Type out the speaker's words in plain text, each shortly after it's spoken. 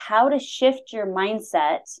how to shift your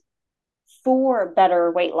mindset for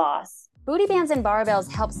better weight loss. Booty Bands and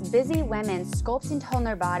Barbells helps busy women sculpt and tone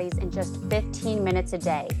their bodies in just 15 minutes a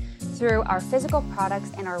day through our physical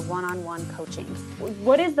products and our one-on-one coaching.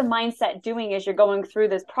 What is the mindset doing as you're going through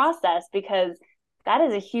this process? Because that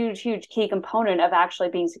is a huge, huge key component of actually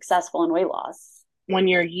being successful in weight loss. When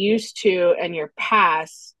you're used to and you're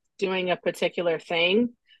past doing a particular thing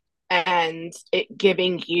and it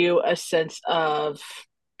giving you a sense of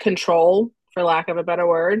control, for lack of a better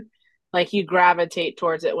word, like you gravitate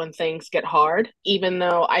towards it when things get hard. Even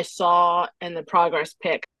though I saw in the progress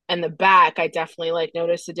pic and the back, I definitely like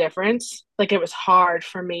noticed a difference. Like it was hard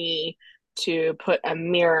for me to put a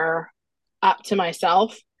mirror up to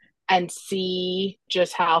myself and see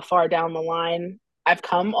just how far down the line I've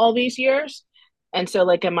come all these years. And so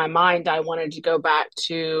like in my mind, I wanted to go back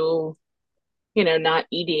to, not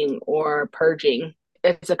eating or purging.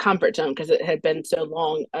 It's a comfort zone because it had been so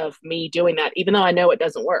long of me doing that, even though I know it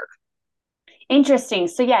doesn't work. Interesting.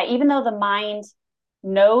 So yeah, even though the mind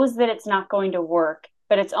knows that it's not going to work,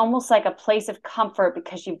 but it's almost like a place of comfort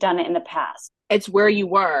because you've done it in the past. It's where you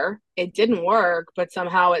were. It didn't work, but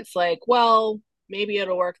somehow it's like, well, maybe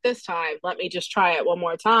it'll work this time. Let me just try it one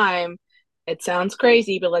more time. It sounds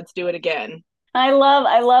crazy, but let's do it again. I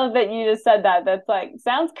love that you just said that. That's like,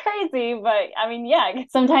 sounds crazy, but I mean, yeah,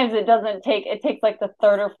 sometimes it takes like the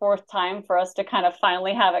third or fourth time for us to kind of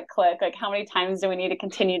finally have it click. Like how many times do we need to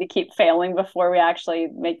continue to keep failing before we actually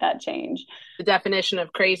make that change? The definition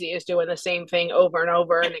of crazy is doing the same thing over and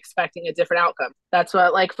over and expecting a different outcome. That's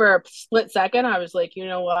what, like for a split second, I was like, you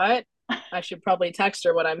know what? I should probably text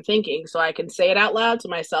her what I'm thinking so I can say it out loud to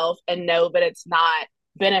myself and know that it's not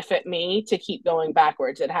benefit me to keep going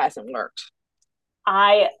backwards. It hasn't worked.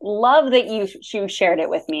 I love that you shared it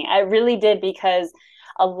with me. I really did, because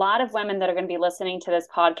a lot of women that are going to be listening to this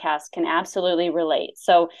podcast can absolutely relate.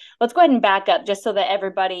 So let's go ahead and back up just so that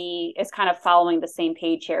everybody is kind of following the same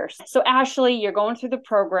page here. So Ashley, you're going through the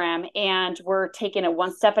program and we're taking it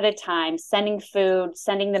one step at a time, sending food,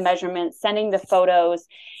 sending the measurements, sending the photos,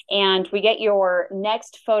 and we get your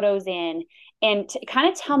next photos in. And kind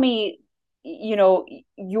of tell me,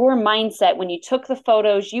 your mindset when you took the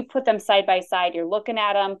photos, you put them side by side, you're looking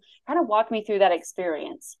at them, kind of walk me through that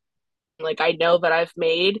experience. Like I know that I've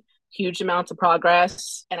made huge amounts of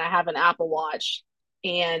progress and I have an Apple Watch.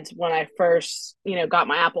 And when I first, got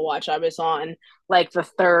my Apple Watch, I was on like the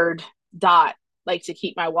third dot, like to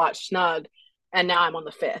keep my watch snug. And now I'm on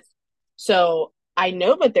the fifth. So I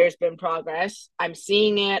know that there's been progress. I'm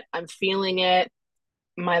seeing it. I'm feeling it.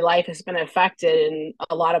 My life has been affected in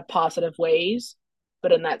a lot of positive ways,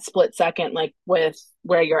 but in that split second, like with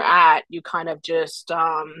where you're at, you kind of just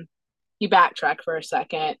you backtrack for a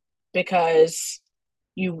second because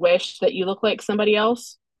you wish that you look like somebody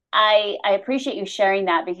else. I appreciate you sharing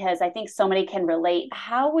that, because I think so many can relate.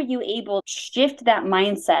 How were you able to shift that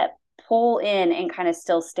mindset, pull in, and kind of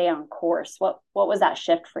still stay on course? What was that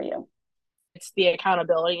shift for you? It's the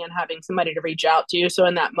accountability and having somebody to reach out to. So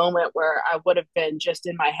in that moment where I would have been just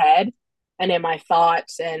in my head and in my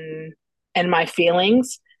thoughts and my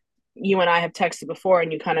feelings, you and I have texted before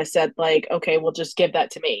and you kind of said like, okay, well just give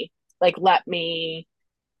that to me. Like let me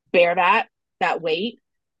bear that weight.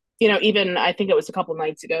 Even I think it was a couple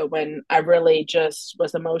nights ago when I really just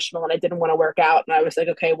was emotional and I didn't want to work out and I was like,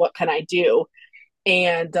 okay, what can I do?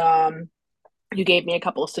 And you gave me a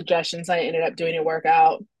couple of suggestions. I ended up doing a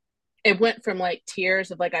workout. It went from like tears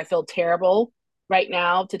of like I feel terrible right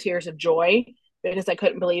now to tears of joy because I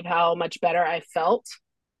couldn't believe how much better I felt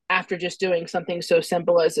after just doing something so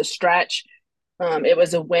simple as a stretch. It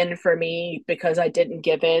was a win for me because I didn't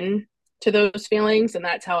give in to those feelings, and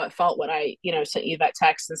that's how it felt when I sent you that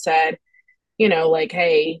text and said like,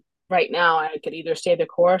 hey, right now I could either stay the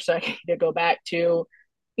course or I could either go back to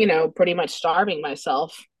pretty much starving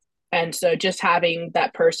myself. And so just having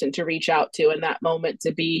that person to reach out to in that moment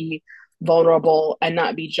to be vulnerable and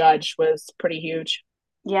not be judged was pretty huge.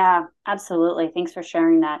 Yeah, absolutely. Thanks for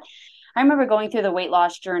sharing that. I remember going through the weight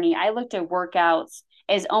loss journey. I looked at workouts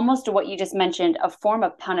as almost what you just mentioned, a form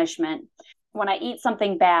of punishment. When I eat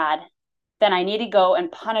something bad, then I need to go and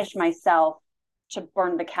punish myself to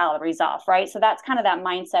burn the calories off, right? So that's kind of that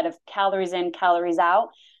mindset of calories in, calories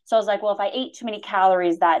out. So I was like, well, if I ate too many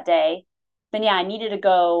calories that day, then yeah, I needed to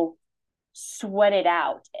go sweat it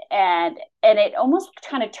out. And it almost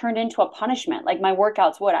kind of turned into a punishment, like my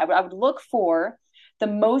workouts would. I would look for the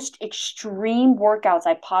most extreme workouts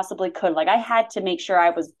I possibly could. Like I had to make sure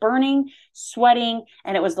I was burning, sweating,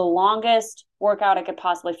 and it was the longest workout I could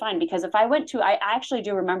possibly find. Because if I went to, I actually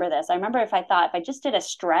do remember this. I remember if I just did a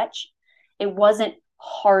stretch, it wasn't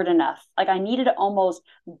hard enough. Like I needed to almost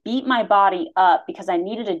beat my body up because I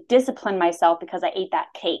needed to discipline myself because I ate that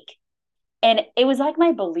cake. And it was like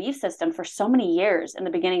my belief system for so many years in the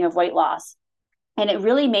beginning of weight loss. And it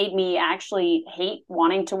really made me actually hate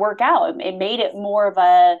wanting to work out. It made it more of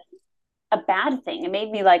a bad thing. It made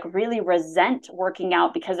me like really resent working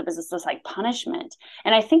out because it was this like punishment.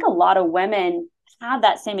 And I think a lot of women have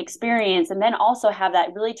that same experience and then also have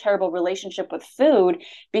that really terrible relationship with food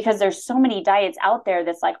because there's so many diets out there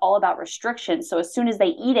that's like all about restriction. So as soon as they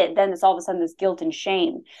eat it, then it's all of a sudden this guilt and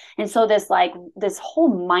shame. And so this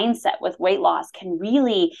whole mindset with weight loss can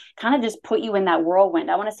really kind of just put you in that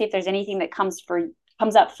whirlwind. I want to see if there's anything that comes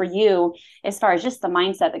up for you as far as just the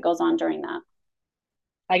mindset that goes on during that.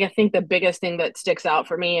 I think the biggest thing that sticks out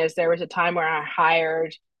for me is there was a time where I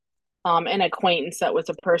hired an acquaintance that was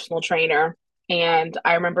a personal trainer. And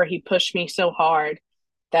I remember he pushed me so hard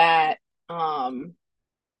that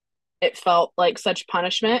it felt like such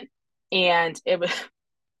punishment. And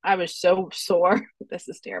I was so sore. This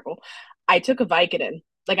is terrible. I took a Vicodin,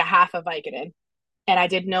 like a half a Vicodin, and I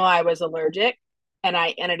didn't know I was allergic. And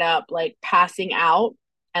I ended up like passing out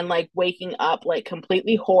and like waking up like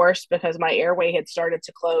completely hoarse because my airway had started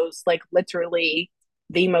to close, like literally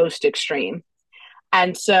the most extreme.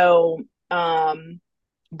 And so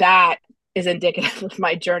that is indicative of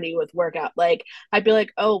my journey with workout. Like I'd be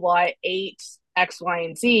like, oh, well, I ate X, Y,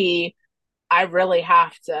 and Z. I really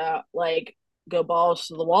have to like go balls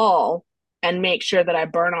to the wall and make sure that I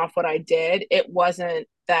burn off what I did. It wasn't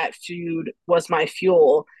that food was my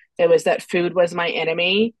fuel. It was that food was my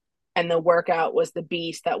enemy and the workout was the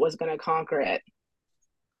beast that was going to conquer it.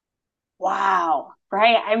 Wow.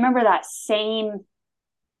 Right. I remember that same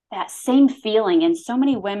feeling, and so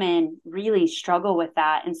many women really struggle with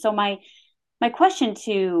that. And so my question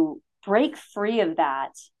to break free of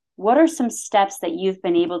that, what are some steps that you've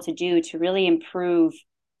been able to do to really improve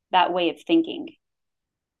that way of thinking?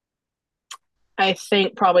 I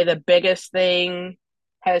think probably the biggest thing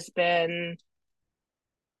has been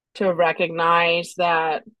to recognize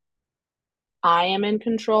that I am in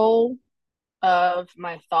control of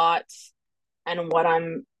my thoughts and what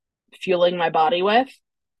I'm fueling my body with,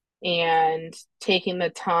 and taking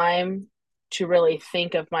the time to really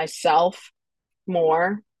think of myself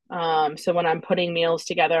more. So when I'm putting meals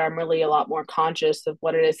together, I'm really a lot more conscious of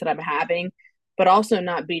what it is that I'm having, but also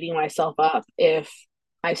not beating myself up if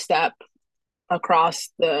I step across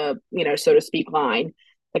the, so to speak, line.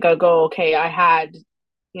 Like I'll go, okay, I had,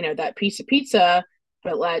 that piece of pizza,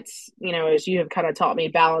 but let's, as you have kind of taught me,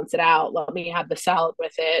 balance it out. Let me have the salad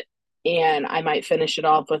with it. And I might finish it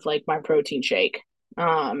off with like my protein shake.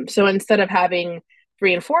 So instead of having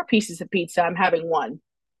 3 and 4 pieces of pizza, I'm having one.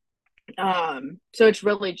 So it's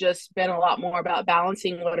really just been a lot more about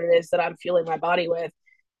balancing what it is that I'm fueling my body with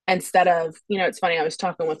instead of, it's funny, I was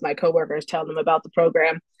talking with my coworkers, telling them about the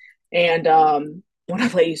program. And one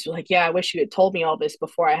of the ladies was like, yeah, I wish you had told me all this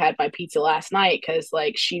before I had my pizza last night, because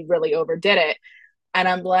like she really overdid it. And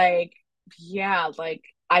I'm like, yeah, like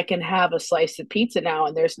I can have a slice of pizza now,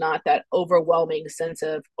 and there's not that overwhelming sense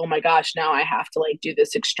of, oh my gosh, now I have to like do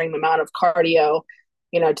this extreme amount of cardio,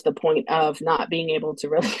 to the point of not being able to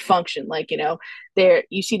really function. Like, there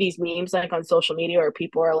you see these memes like on social media where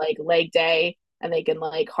people are like leg day and they can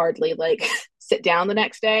like hardly like sit down the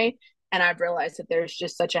next day. And I've realized that there's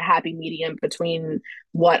just such a happy medium between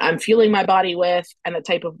what I'm fueling my body with and the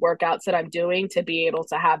type of workouts that I'm doing to be able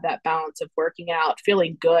to have that balance of working out,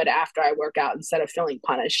 feeling good after I work out instead of feeling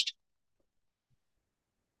punished.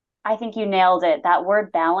 I think you nailed it. That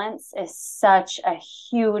word balance is such a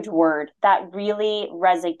huge word that really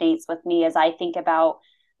resonates with me as I think about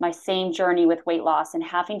my same journey with weight loss and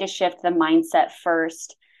having to shift the mindset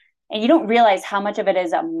first. And you don't realize how much of it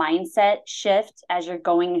is a mindset shift as you're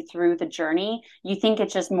going through the journey. You think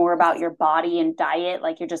it's just more about your body and diet.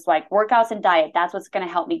 Like you're just like workouts and diet. That's what's going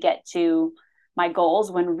to help me get to my goals.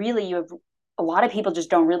 When really a lot of people just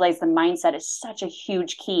don't realize the mindset is such a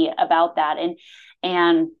huge key about that.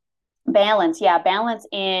 And balance. Yeah. Balance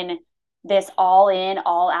in this all in,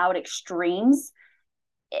 all out extremes.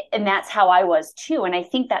 And that's how I was too. And I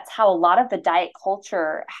think that's how a lot of the diet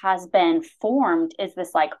culture has been formed, is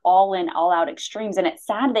this like all in, all out extremes. And it's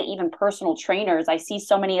sad that even personal trainers, I see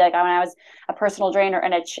so many, like when I was a personal trainer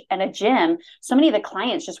in a gym, so many of the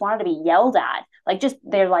clients just wanted to be yelled at. Like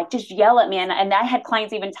they're like, just yell at me. And I had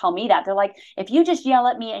clients even tell me that. They're like, if you just yell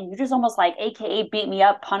at me and you just almost like AKA beat me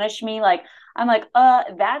up, punish me, like I'm like,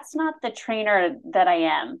 that's not the trainer that I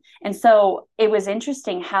am. And so it was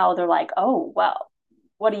interesting how they're like, oh, well,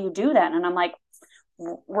 what do you do then? And I'm like,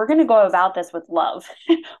 we're going to go about this with love.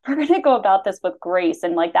 We're going to go about this with grace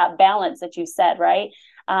and like that balance that you said, right?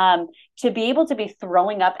 To be able to be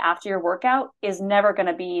throwing up after your workout is never going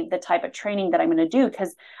to be the type of training that I'm going to do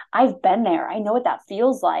because I've been there. I know what that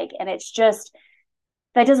feels like. And it's just,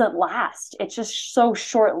 that doesn't last. It's just so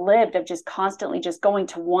short lived of just constantly just going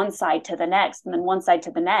to one side to the next and then one side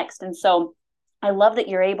to the next. And so I love that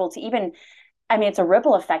you're able to even, I mean, it's a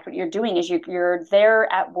ripple effect. What you're doing is you're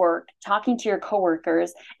there at work, talking to your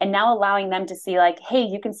coworkers, and now allowing them to see, like, hey,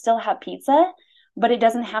 you can still have pizza, but it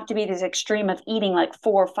doesn't have to be this extreme of eating like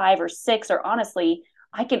 4 or 5 or 6. Or honestly,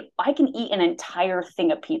 I can eat an entire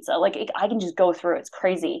thing of pizza. Like I can just go through it. It's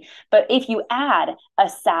crazy. But if you add a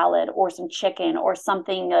salad or some chicken or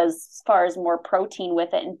something as far as more protein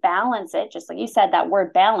with it and balance it, just like you said, that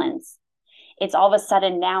word balance, it's all of a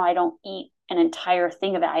sudden now I don't eat an entire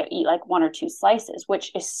thing of it. I eat like 1 or 2 slices,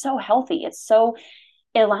 which is so healthy.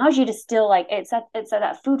 It allows you to still like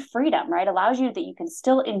that food freedom, right? Allows you that you can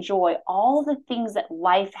still enjoy all the things that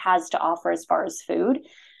life has to offer as far as food,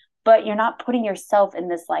 but you're not putting yourself in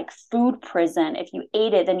this like food prison. If you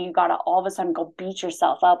ate it, then you got to all of a sudden go beat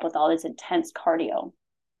yourself up with all this intense cardio.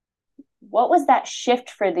 What was that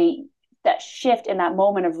shift in that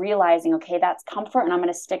moment of realizing, okay, that's comfort and I'm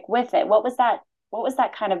going to stick with it? What was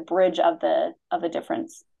that kind of bridge of the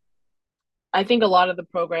difference? I think a lot of the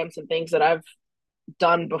programs and things that I've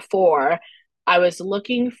done before, I was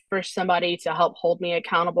looking for somebody to help hold me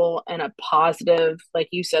accountable in a positive, like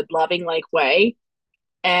you said, loving like way,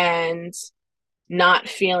 and not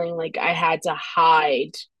feeling like I had to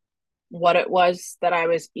hide what it was that I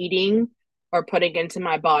was eating or putting into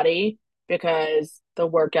my body because the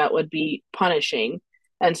workout would be punishing.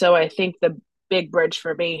 And so I think the big bridge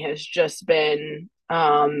for me has just been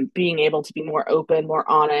being able to be more open, more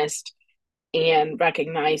honest, and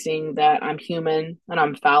recognizing that I'm human and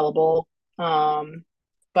I'm fallible, but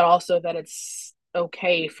also that it's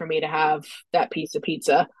okay for me to have that piece of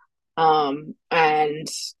pizza, and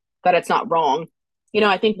that it's not wrong.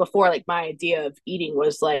 I think before, like, my idea of eating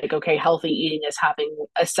was like, okay, healthy eating is having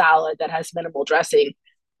a salad that has minimal dressing.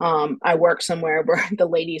 I work somewhere where the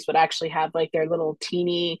ladies would actually have like their little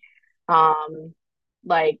teeny, um,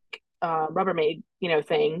 like Rubbermaid,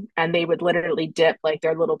 thing, and they would literally dip like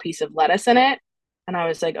their little piece of lettuce in it. And I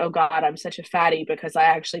was like, oh God, I'm such a fatty because I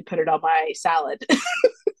actually put it on my salad.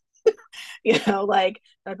 Like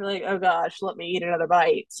I'd be like, oh gosh, let me eat another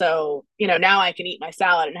bite. So, now I can eat my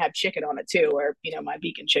salad and have chicken on it too, or, my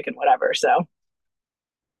vegan chicken, whatever. So,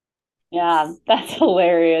 Yeah, that's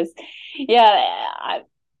hilarious. Yeah,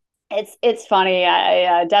 it's funny.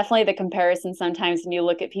 I definitely the comparison sometimes when you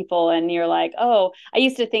look at people and you're like, oh, I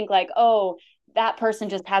used to think like, oh, that person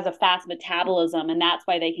just has a fast metabolism and that's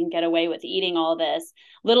why they can get away with eating all this.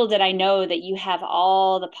 Little did I know that you have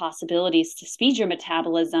all the possibilities to speed your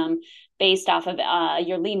metabolism based off of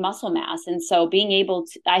your lean muscle mass. And so being able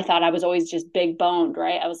to, I thought I was always just big boned,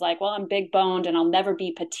 right? I was like, well, I'm big boned and I'll never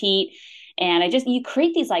be petite. And you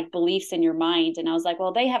create these like beliefs in your mind. And I was like,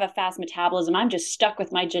 well, they have a fast metabolism. I'm just stuck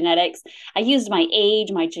with my genetics. I used my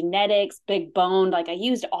age, my genetics, big boned. Like I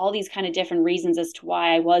used all these kind of different reasons as to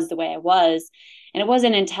why I was the way I was. And it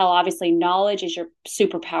wasn't until obviously knowledge is your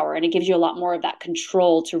superpower and it gives you a lot more of that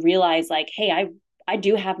control to realize like, hey, I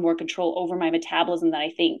do have more control over my metabolism than I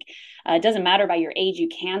think. It doesn't matter by your age. You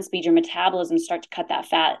can speed your metabolism, start to cut that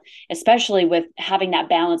fat, especially with having that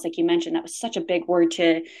balance, like you mentioned. That was such a big word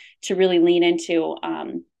to really lean into,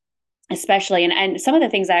 especially. And some of the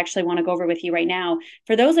things I actually want to go over with you right now,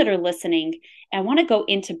 for those that are listening, I want to go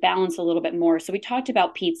into balance a little bit more. So we talked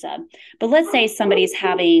about pizza, but let's say somebody's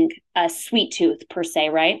having a sweet tooth per se,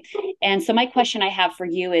 right? And so my question I have for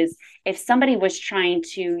you is, if somebody was trying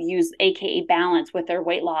to use AKA balance with their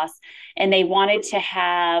weight loss and they wanted to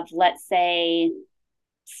have, let's say,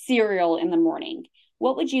 cereal in the morning,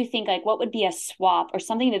 what would you think, like what would be a swap or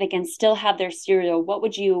something that they can still have their cereal? What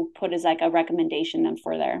would you put as like a recommendation then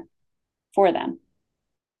for them?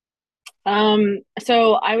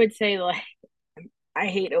 so I would say, like, I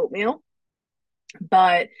hate oatmeal,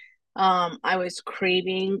 but I was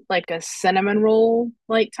craving like a cinnamon roll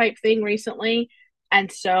like type thing recently. And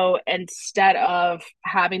so instead of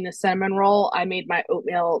having the cinnamon roll, I made my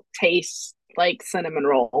oatmeal taste like cinnamon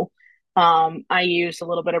roll. I used a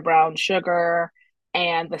little bit of brown sugar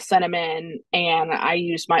and the cinnamon, and I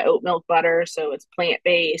used my oat milk butter, so it's plant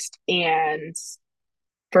based. And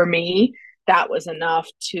for me, that was enough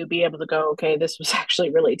to be able to go, okay, this was actually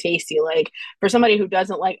really tasty. Like, for somebody who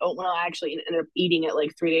doesn't like oatmeal, I actually ended up eating it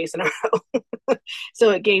like 3 days in a row.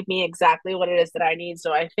 So it gave me exactly what it is that I need.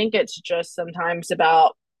 So I think it's just sometimes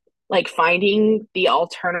about like finding the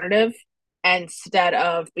alternative instead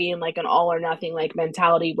of being like an all or nothing like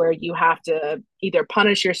mentality where you have to either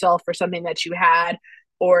punish yourself for something that you had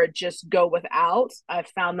or just go without. I've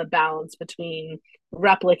found the balance between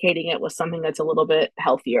replicating it with something that's a little bit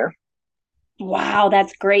healthier. Wow,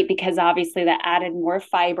 that's great because obviously that added more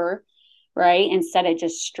fiber, right? Instead of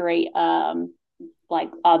just straight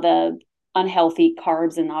like the unhealthy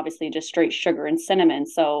carbs and obviously just straight sugar and cinnamon.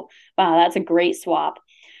 So wow, that's a great swap.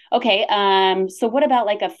 Okay, so what about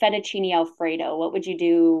like a fettuccine alfredo? What would you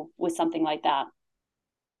do with something like that?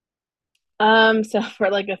 So for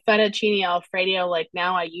like a fettuccine alfredo, like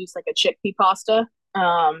now I use like a chickpea pasta.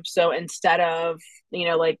 So instead of,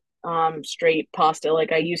 like straight pasta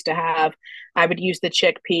like I used to have, I would use the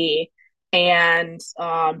chickpea and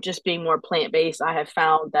just being more plant-based, I have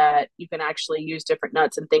found that you can actually use different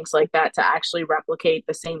nuts and things like that to actually replicate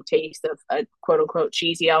the same taste of a quote unquote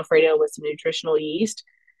cheesy alfredo with some nutritional yeast.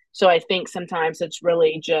 So I think sometimes it's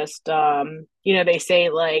really just they say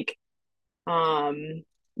like um,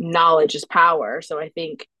 knowledge is power. So I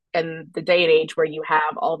think in the day and age where you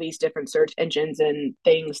have all these different search engines and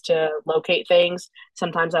things to locate things,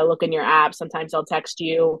 sometimes I look in your app, sometimes I'll text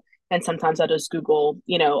you, and sometimes I'll just Google,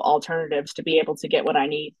 alternatives to be able to get what I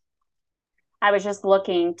need. I was just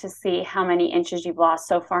looking to see how many inches you've lost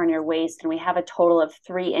so far in your waist, and we have a total of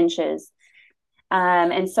 3 inches.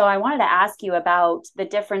 And so I wanted to ask you about the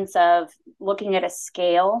difference of looking at a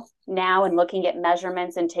scale now and looking at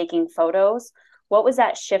measurements and taking photos. What was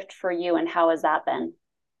that shift for you, and how has that been?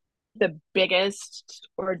 The biggest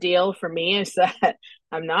ordeal for me is that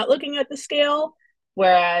I'm not looking at the scale.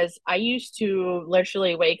 Whereas I used to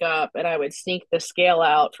literally wake up and I would sneak the scale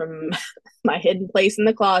out from my hidden place in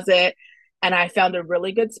the closet. And I found a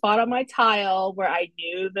really good spot on my tile where I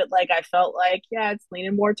knew that, like, I felt like, yeah, it's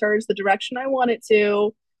leaning more towards the direction I want it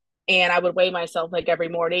to. And I would weigh myself like every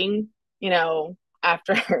morning,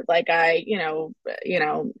 after like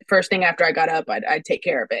first thing after I got up, I'd take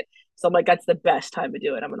care of it. So I'm like, that's the best time to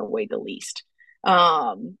do it. I'm going to weigh the least.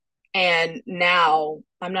 Um, and now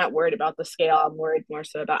I'm not worried about the scale. I'm worried more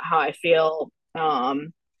so about how I feel.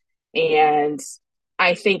 And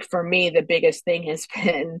I think for me, the biggest thing has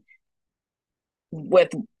been with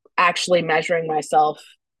actually measuring myself.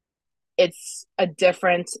 It's a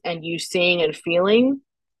difference and you seeing and feeling,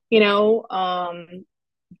 you know, um,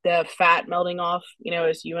 the fat melting off,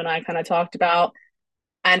 as you and I kind of talked about.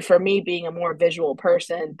 And for me, being a more visual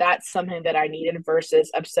person, that's something that I needed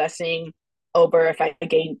versus obsessing over if I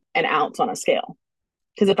gained an ounce on a scale.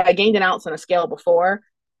 Because if I gained an ounce on a scale before,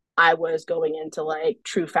 I was going into like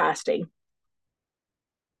true fasting.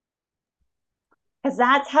 Because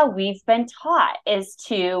that's how we've been taught is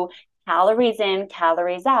to calories in,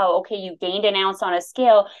 calories out. Okay, you gained an ounce on a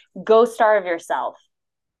scale, go starve yourself.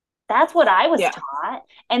 That's what I was Yeah. taught.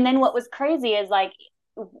 And then what was crazy is like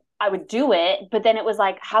I would do it, but then it was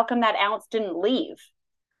like, how come that ounce didn't leave?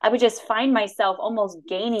 I would just find myself almost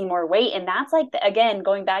gaining more weight. And that's like, again,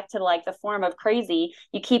 going back to like the form of crazy,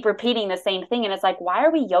 you keep repeating the same thing. And it's like, why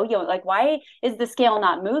are we yo yo? Like, why is the scale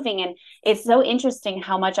not moving? And it's so interesting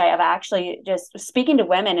how much I have actually just speaking to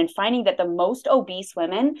women and finding that the most obese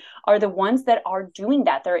women are the ones that are doing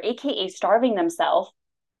that. They're AKA starving themselves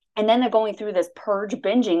and then they're going through this purge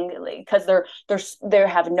binging because they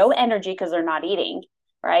have no energy because they're not eating,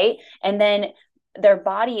 right? And then their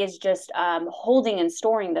body is just holding and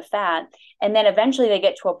storing the fat, and then eventually they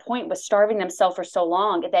get to a point with starving themselves for so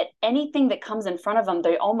long that anything that comes in front of them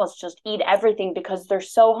they almost just eat everything because they're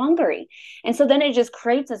so hungry. And so then it just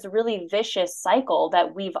creates this really vicious cycle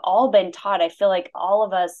that we've all been taught. I feel like all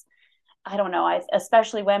of us, I don't know,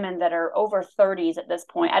 especially women that are over 30s at this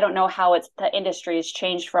point. I don't know how the industry has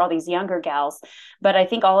changed for all these younger gals, but I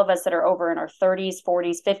think all of us that are over in our 30s,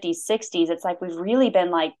 40s, 50s, 60s, it's like we've really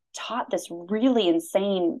been like taught this really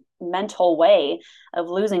insane mental way of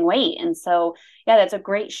losing weight. And so, yeah, that's a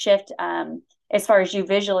great shift as far as you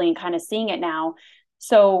visually and kind of seeing it now.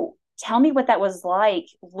 So, tell me what that was like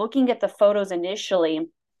looking at the photos initially,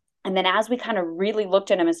 and then as we kind of really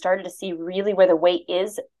looked at him and started to see really where the weight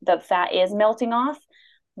is, the fat is melting off,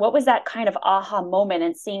 what was that kind of aha moment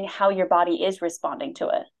and seeing how your body is responding to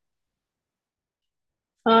it?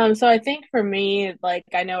 So I think for me, like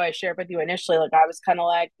I know I shared with you initially, like I was kind of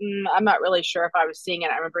like, I'm not really sure if I was seeing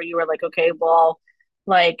it. I remember you were like, okay, well,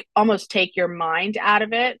 like almost take your mind out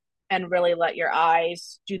of it and really let your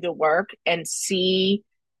eyes do the work and see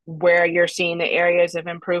where you're seeing the areas of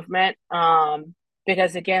improvement.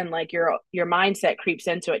 Because again, like your mindset creeps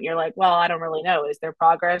into it and you're like, well, I don't really know. Is there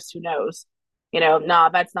progress? Who knows? Nah,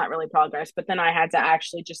 that's not really progress. But then I had to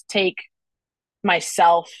actually just take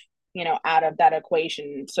myself, out of that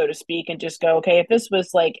equation, so to speak, and just go, okay, if this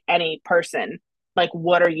was like any person, Like,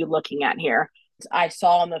 what are you looking at here? I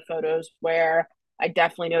saw in the photos where I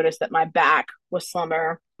definitely noticed that my back was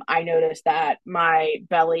slimmer. I noticed that my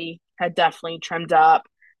belly had definitely trimmed up.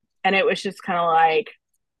 And it was just kind of like,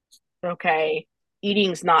 okay,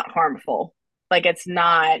 eating's not harmful. Like it's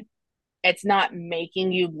not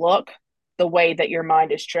making you look the way that your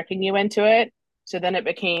mind is tricking you into it. So then it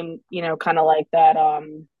became, kind of like that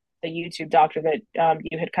the YouTube doctor that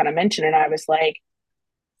you had kind of mentioned. And I was like,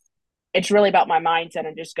 it's really about my mindset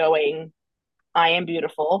and just going, I am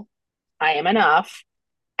beautiful. I am enough.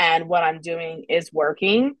 And what I'm doing is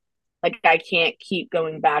working. Like I can't keep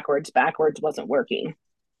going backwards. Backwards wasn't working.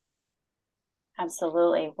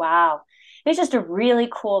 Absolutely. Wow. It's just a really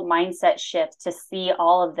cool mindset shift to see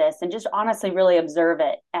all of this and just honestly really observe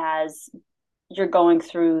it as you're going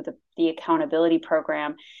through the accountability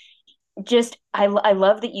program. Just, I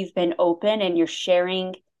love that you've been open and you're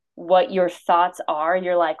sharing what your thoughts are.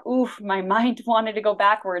 You're like, oof, my mind wanted to go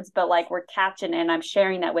backwards, but like we're catching it, and I'm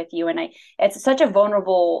sharing that with you. And it's such a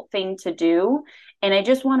vulnerable thing to do. And I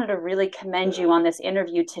just wanted to really commend you on this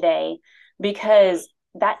interview today because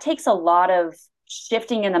that takes a lot of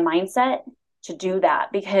shifting in the mindset to do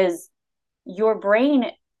that because your brain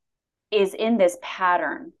is in this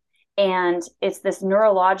pattern and it's this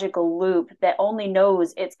neurological loop that only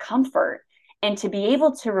knows its comfort. And to be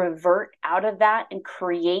able to revert out of that and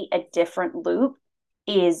create a different loop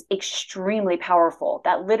is extremely powerful.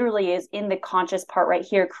 That literally is in the conscious part right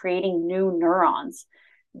here, creating new neurons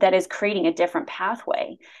that is creating a different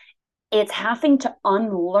pathway. It's having to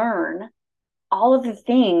unlearn all of the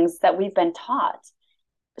things that we've been taught.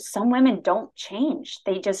 Some women don't change.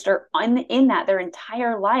 They just are in that their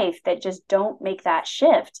entire life that just don't make that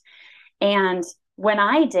shift. And when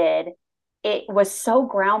I did, it was so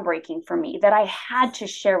groundbreaking for me that I had to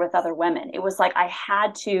share with other women. It was like I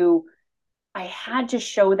had to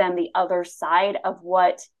show them the other side of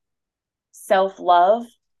what self-love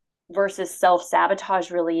versus self-sabotage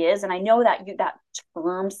really is. And I know that that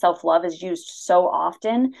term self-love is used so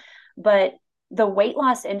often, but the weight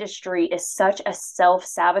loss industry is such a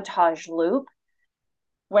self-sabotage loop.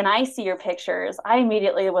 When I see your pictures, I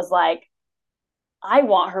immediately was like, I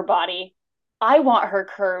want her body. I want her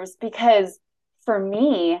curves because for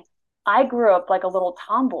me, I grew up like a little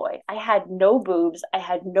tomboy. I had no boobs. I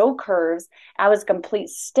had no curves. I was a complete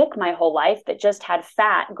stick my whole life that just had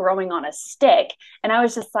fat growing on a stick. And I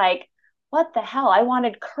was just like, what the hell? I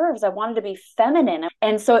wanted curves. I wanted to be feminine.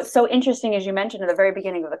 And so it's so interesting, as you mentioned at the very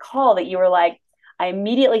beginning of the call, that you were like, I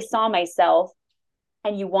immediately saw myself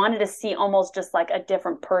and you wanted to see almost just like a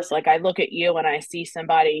different person. Like I look at you and I see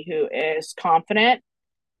somebody who is confident,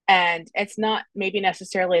 and it's not maybe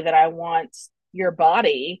necessarily that I want your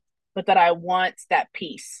body, but that I want that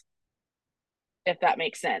peace, if that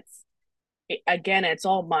makes sense. Again, it's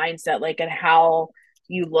all mindset, like, and how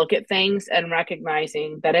you look at things and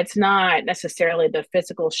recognizing that it's not necessarily the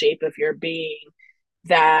physical shape of your being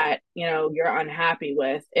that you're unhappy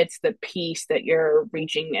with. It's the peace that you're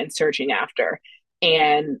reaching and searching after.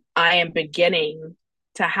 And I am beginning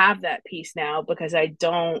to have that peace now because I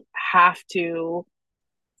don't have to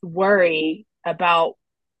worry about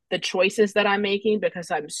the choices that I'm making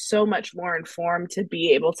because I'm so much more informed to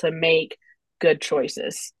be able to make good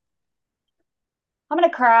choices. I'm going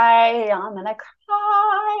to cry. I'm going to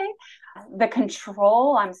cry. The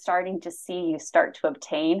control I'm starting to see you start to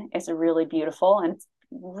obtain is really beautiful, and it's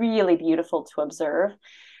really beautiful to observe.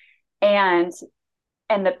 And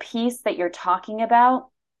the piece that you're talking about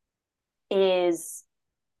is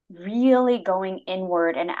really going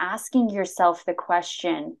inward and asking yourself the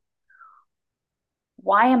question,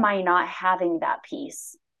 why am I not having that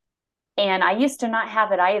peace? And I used to not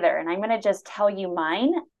have it either. And I'm going to just tell you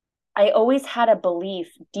mine. I always had a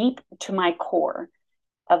belief deep to my core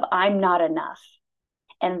of I'm not enough.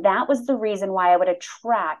 And that was the reason why I would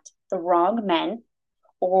attract the wrong men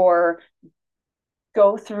or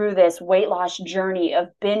go through this weight loss journey of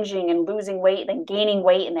binging and losing weight, then gaining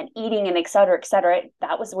weight, and then eating and et cetera, et cetera.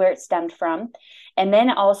 That was where it stemmed from. And then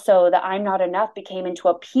also the I'm not enough became into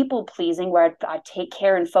a people pleasing where I'd take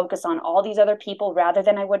care and focus on all these other people rather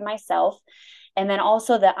than I would myself. And then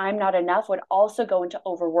also that I'm not enough would also go into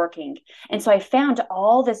overworking. And so I found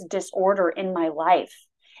all this disorder in my life.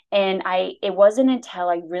 And it wasn't until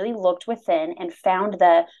I really looked within and found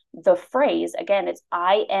the phrase, again, it's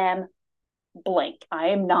I am blank. I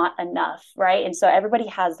am not enough, right? And so everybody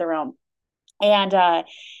has their own. And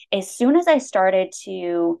as soon as I started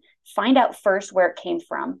to find out first where it came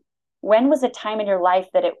from, when was a time in your life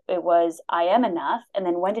that it was I am enough? And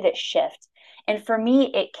then when did it shift? And for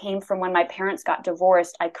me, it came from when my parents got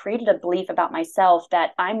divorced. I created a belief about myself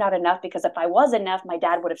that I'm not enough, because if I was enough, my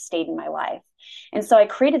dad would have stayed in my life. And so I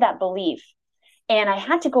created that belief. And I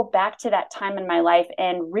had to go back to that time in my life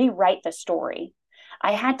and rewrite the story.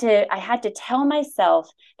 I had to tell myself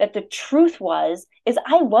that the truth is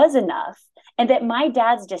I was enough, and that my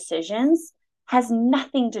dad's decisions has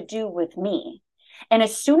nothing to do with me. And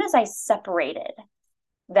as soon as I separated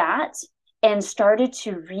that and started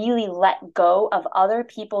to really let go of other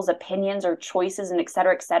people's opinions or choices and et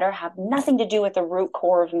cetera, have nothing to do with the root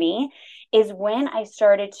core of me, is when I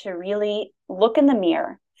started to really look in the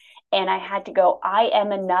mirror, and I had to go, I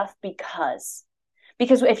am enough because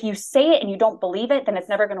if you say it and you don't believe it, then it's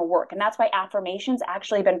never going to work. And that's why affirmations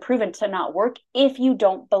actually have been proven to not work if you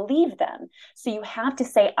don't believe them. So you have to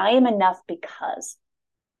say, I am enough because.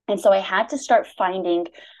 And so I had to start finding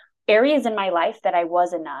areas in my life that I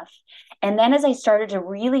was enough. And then as I started to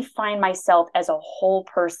really find myself as a whole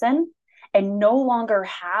person and no longer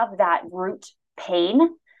have that root pain,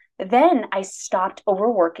 then I stopped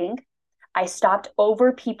overworking. I stopped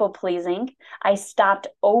over people pleasing. I stopped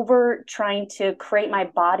over trying to create my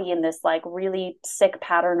body in this like really sick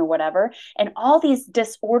pattern or whatever. And all these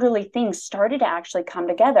disorderly things started to actually come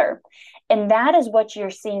together. And that is what you're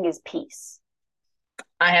seeing is peace.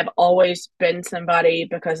 I have always been somebody,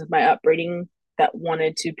 because of my upbringing, that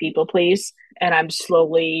wanted to people please, and I'm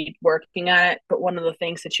slowly working at it. But one of the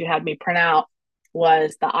things that you had me print out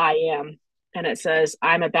was the I am, and it says,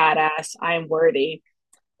 I'm a badass, I am worthy.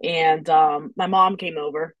 And my mom came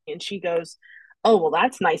over and she goes, oh, well,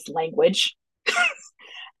 that's nice language.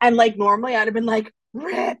 And like normally I'd have been like,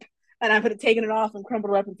 rip. And I would have taken it off and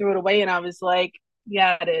crumpled it up and threw it away. And I was like,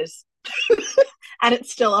 yeah, it is. And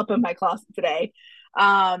it's still up in my closet today.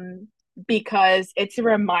 Because it's a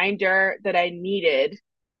reminder that I needed,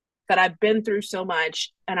 that I've been through so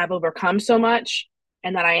much and I've overcome so much,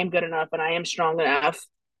 and that I am good enough and I am strong enough.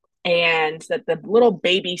 And that the little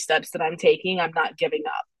baby steps that I'm taking, I'm not giving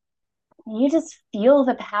up. You just feel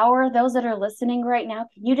the power, those that are listening right now,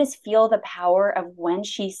 can you just feel the power of when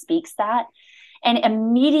she speaks that? And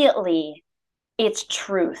immediately it's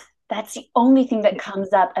truth. That's the only thing that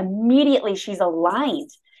comes up. Immediately she's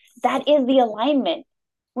aligned. That is the alignment.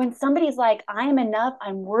 When somebody's like, I am enough,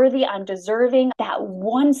 I'm worthy, I'm deserving, that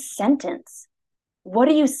one sentence, what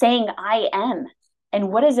are you saying I am? And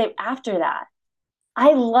what is it after that?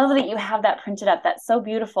 I love that you have that printed up. That's so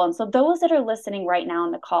beautiful. And so those that are listening right now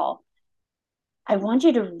on the call, I want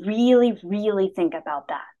you to really, really think about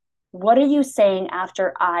that. What are you saying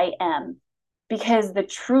after I am? Because the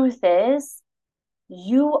truth is,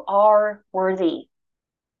 you are worthy.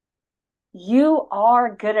 You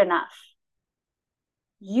are good enough.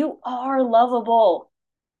 You are lovable.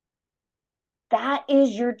 That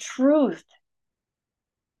is your truth.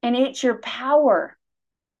 And it's your power.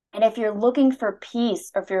 And if you're looking for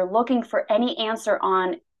peace, or if you're looking for any answer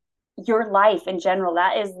on your life in general,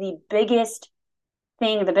 that is the biggest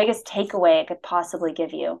thing, the biggest takeaway I could possibly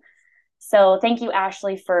give you. So thank you,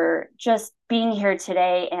 Ashley, for just being here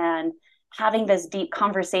today and having this deep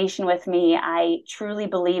conversation with me. I truly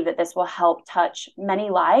believe that this will help touch many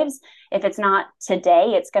lives. If it's not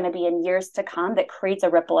today, it's going to be in years to come, that creates a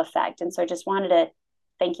ripple effect. And so I just wanted to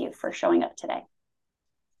thank you for showing up today.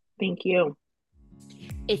 Thank you.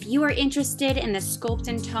 If you are interested in the Sculpt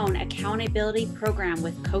and Tone Accountability Program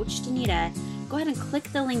with Coach Danita, go ahead and click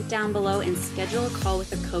the link down below and schedule a call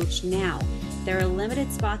with a coach now. There are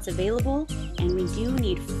limited spots available, and we do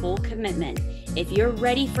need full commitment. If you're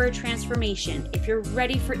ready for a transformation, if you're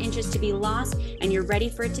ready for inches to be lost, and you're ready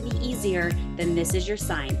for it to be easier, then this is your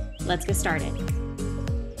sign. Let's get started.